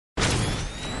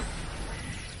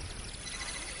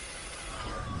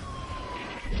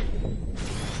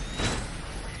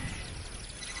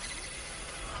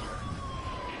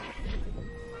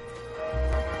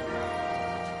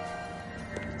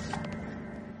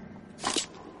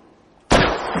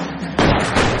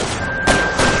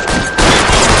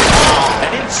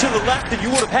then you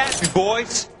would have had me,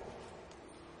 boys.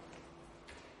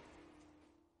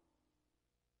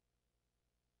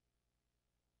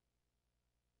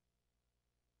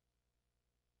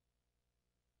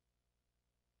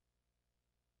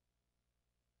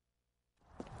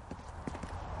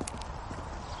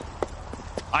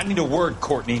 I need a word,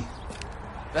 Courtney.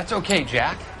 That's okay,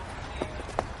 Jack.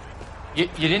 You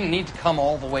didn't need to come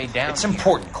all the way down. It's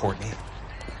important, Courtney.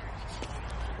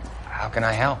 How can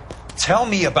I help? Tell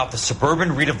me about the Suburban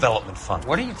Redevelopment Fund.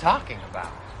 What are you talking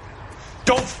about?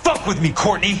 Don't fuck with me,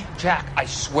 Courtney! Jack, I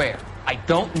swear, I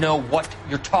don't know what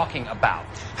you're talking about.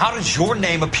 How does your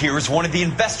name appear as one of the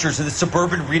investors in the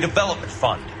Suburban Redevelopment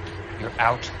Fund? You're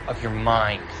out of your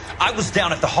mind. I was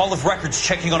down at the Hall of Records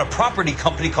checking on a property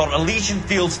company called Elysian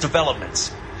Fields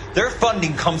Developments. Their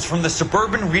funding comes from the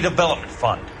Suburban Redevelopment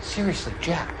Fund. Seriously,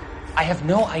 Jack, I have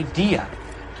no idea.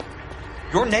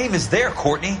 Your name is there,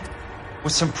 Courtney,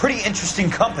 with some pretty interesting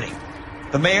company.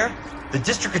 The mayor, the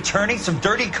district attorney, some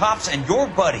dirty cops, and your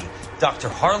buddy, Dr.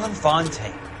 Harlan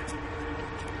Fontaine.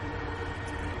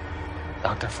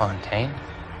 Dr. Fontaine?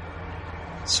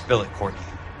 Spill it, Courtney.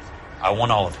 I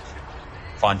want all of it.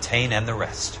 Fontaine and the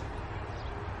rest.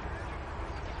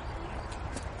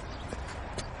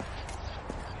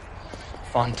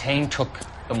 Fontaine took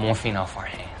the morphine off our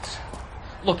hands.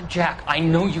 Look, Jack, I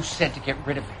know you said to get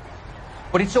rid of it,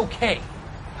 but it's okay.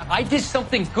 I did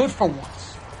something good for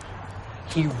once.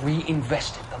 He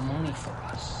reinvested the money for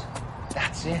us.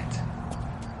 That's it.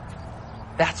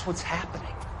 That's what's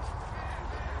happening.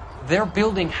 They're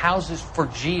building houses for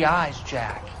GIs,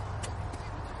 Jack.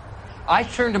 I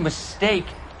turned a mistake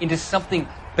into something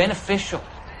beneficial.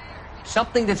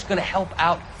 Something that's going to help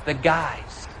out the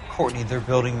guys. Courtney, they're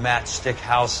building matchstick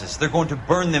houses. They're going to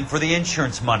burn them for the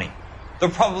insurance money. They'll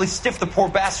probably stiff the poor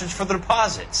bastards for the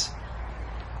deposits.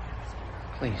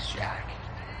 Please, Jack.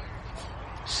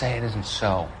 Say it isn't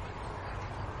so.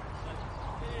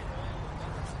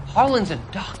 Harlan's a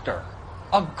doctor.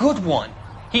 A good one.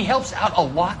 He helps out a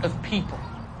lot of people.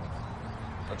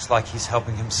 Looks like he's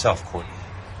helping himself, Courtney.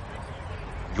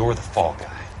 You're the fall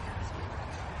guy.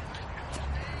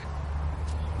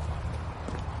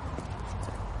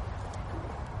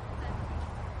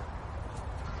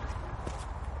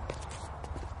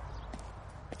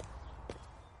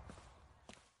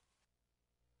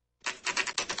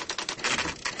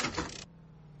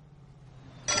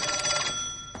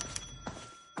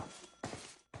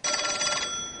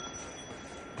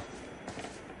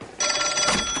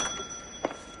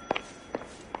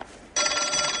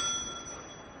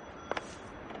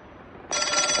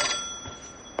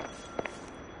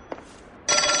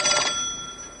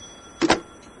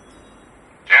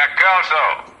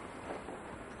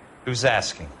 Who's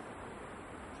asking?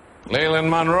 Leland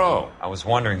Monroe. I was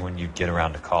wondering when you'd get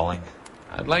around to calling.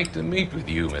 I'd like to meet with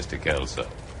you, Mr. Kelso.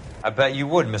 I bet you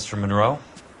would, Mr. Monroe.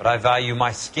 But I value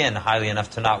my skin highly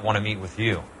enough to not want to meet with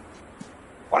you.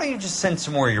 Why don't you just send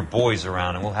some more of your boys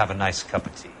around and we'll have a nice cup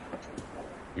of tea?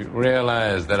 You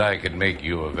realize that I could make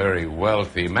you a very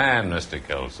wealthy man, Mr.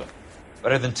 Kelso.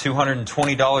 Better than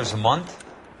 $220 a month?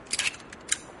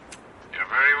 You're a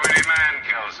very witty man,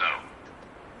 Kelso.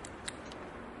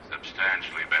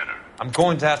 Substantially better. I'm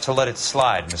going to have to let it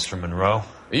slide, Mr. Monroe.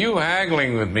 Are you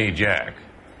haggling with me, Jack?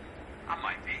 I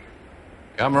might be.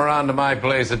 Come around to my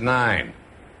place at 9.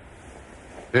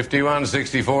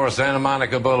 5164 Santa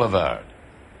Monica Boulevard.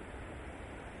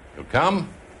 You'll come?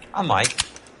 I might.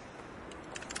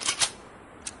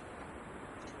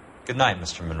 Good night,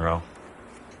 Mr. Monroe.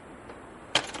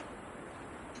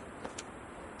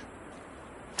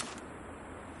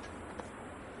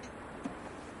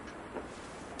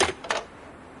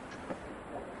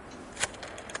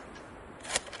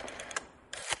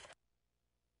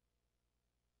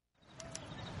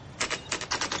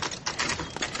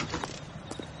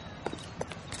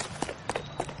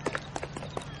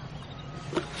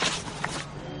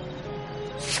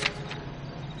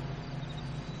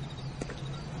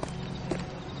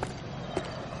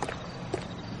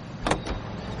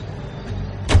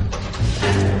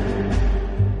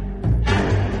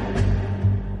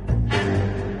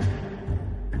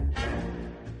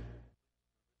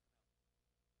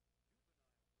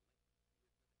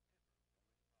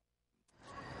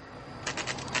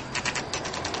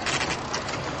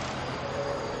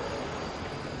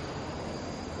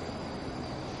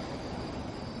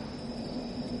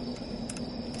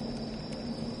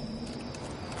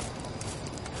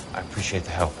 I appreciate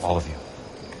the help, all of you.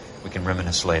 We can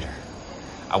reminisce later.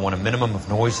 I want a minimum of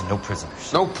noise and no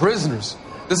prisoners. No prisoners?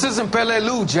 This isn't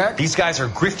Peleliu, Jack. These guys are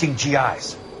grifting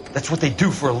GIs. That's what they do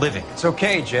for a living. It's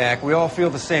okay, Jack. We all feel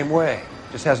the same way.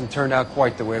 Just hasn't turned out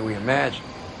quite the way we imagined.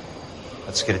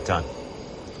 Let's get it done.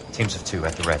 Teams of 2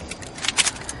 at the ready.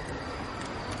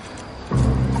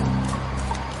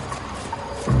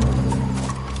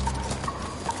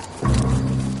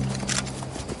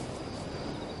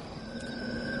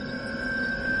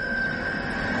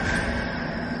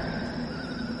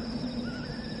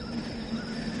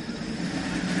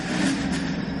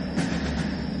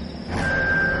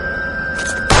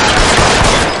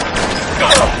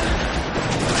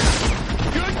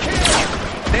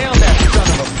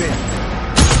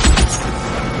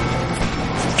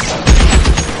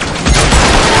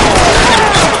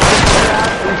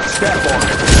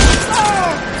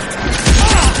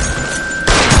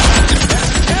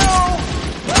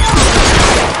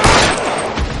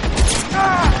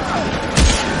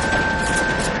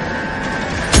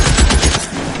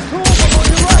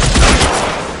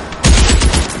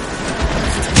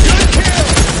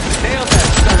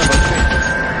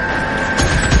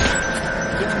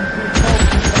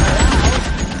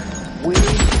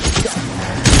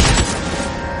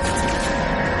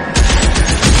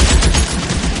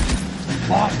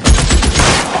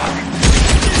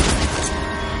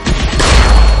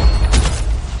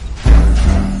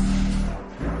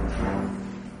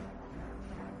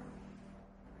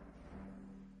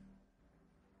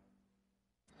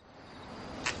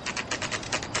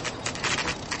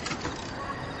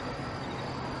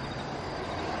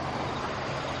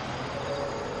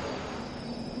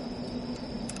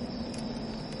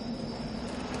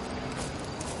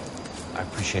 I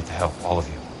appreciate the help, all of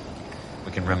you.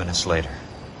 We can reminisce later.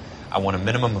 I want a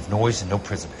minimum of noise and no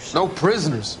prisoners. No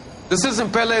prisoners? This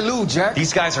isn't Peleliu, Jack.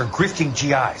 These guys are grifting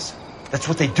GIs. That's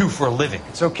what they do for a living.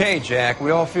 It's okay, Jack.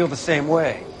 We all feel the same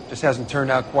way. Just hasn't turned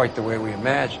out quite the way we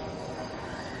imagined.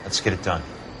 Let's get it done.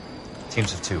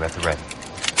 Teams of 2 at the ready.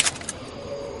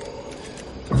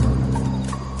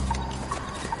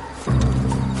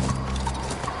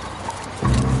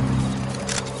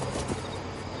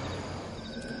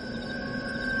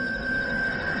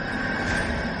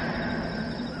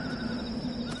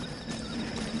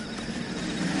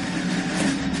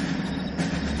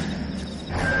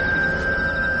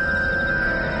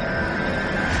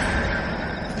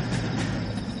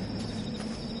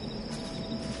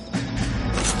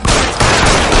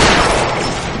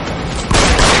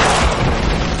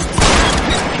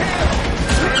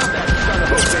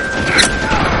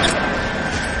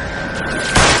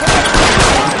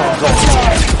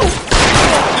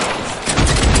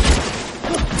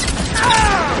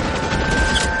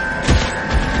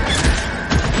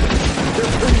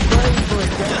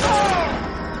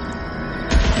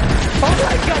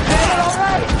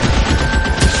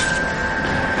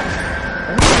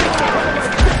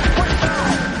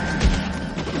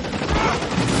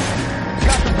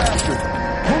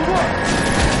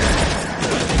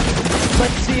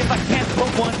 Let's see if I can't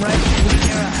put one right between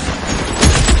your eyes.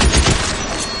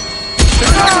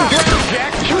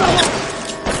 Jack,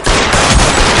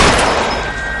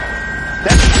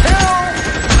 that's hell!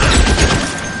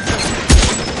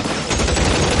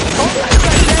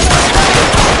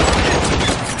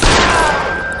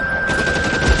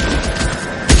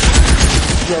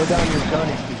 Slow down your gun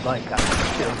if you'd like. I'm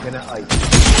still gonna ice you.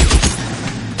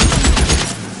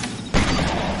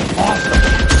 Awesome!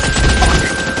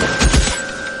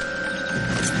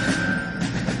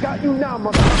 Got you now,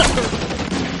 motherfucker!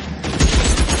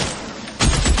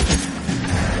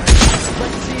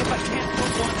 Let's see if I can't put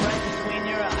one right between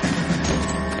your eyes.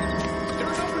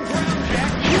 Turn open ground, Jack.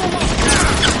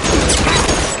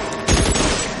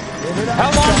 How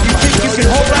long do you think you can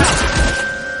hold out?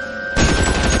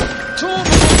 Two of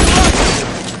them on the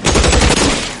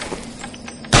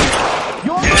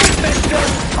Your move, mister!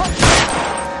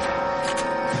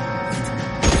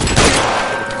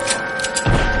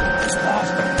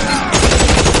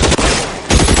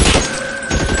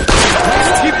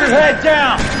 Head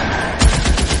down!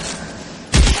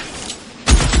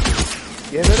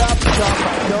 Give it up, Chuck.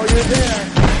 I know you're there.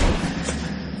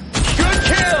 Good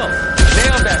kill!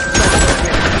 Nailed that.